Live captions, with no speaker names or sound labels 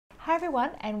Hi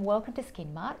everyone and welcome to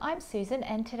Skinmart. I'm Susan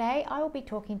and today I will be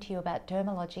talking to you about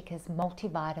Dermalogica's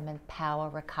Multivitamin Power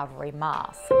Recovery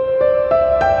Masque.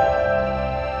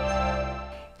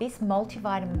 This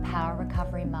Multivitamin Power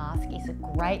Recovery Masque is a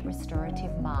great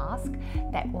restorative mask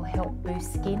that will help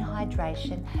boost skin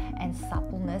hydration and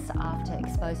suppleness after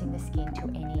exposing the skin to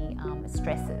any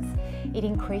stresses. It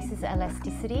increases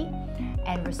elasticity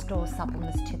and restores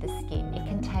suppleness to the skin. It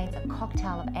contains a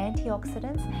cocktail of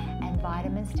antioxidants and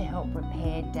vitamins to help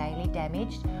repair daily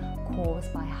damage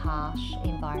caused by harsh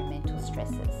environmental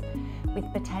stresses.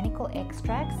 With botanical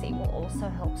extracts, it will also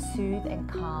help soothe and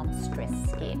calm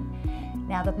stressed skin.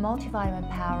 Now, the Multivitamin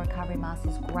Power Recovery Mask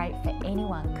is great for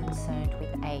anyone concerned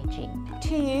with aging.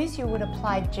 To use, you would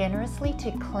apply generously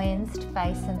to cleansed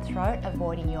face and throat,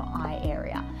 avoiding your eye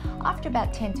area. After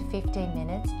about 10 to 15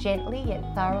 minutes, gently yet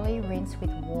thoroughly rinse with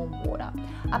warm water.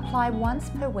 Apply once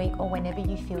per week or whenever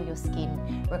you feel your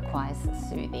skin requires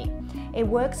soothing. It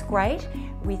works great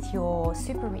with your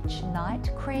super rich night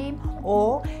cream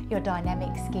or your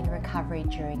dynamic skin recovery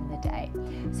during the day.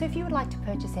 So if you would like to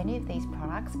purchase any of these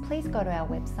products, please go to our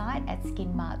website at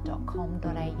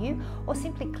skinmart.com.au or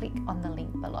simply click on the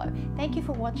link below. Thank you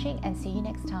for watching and see you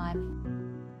next time.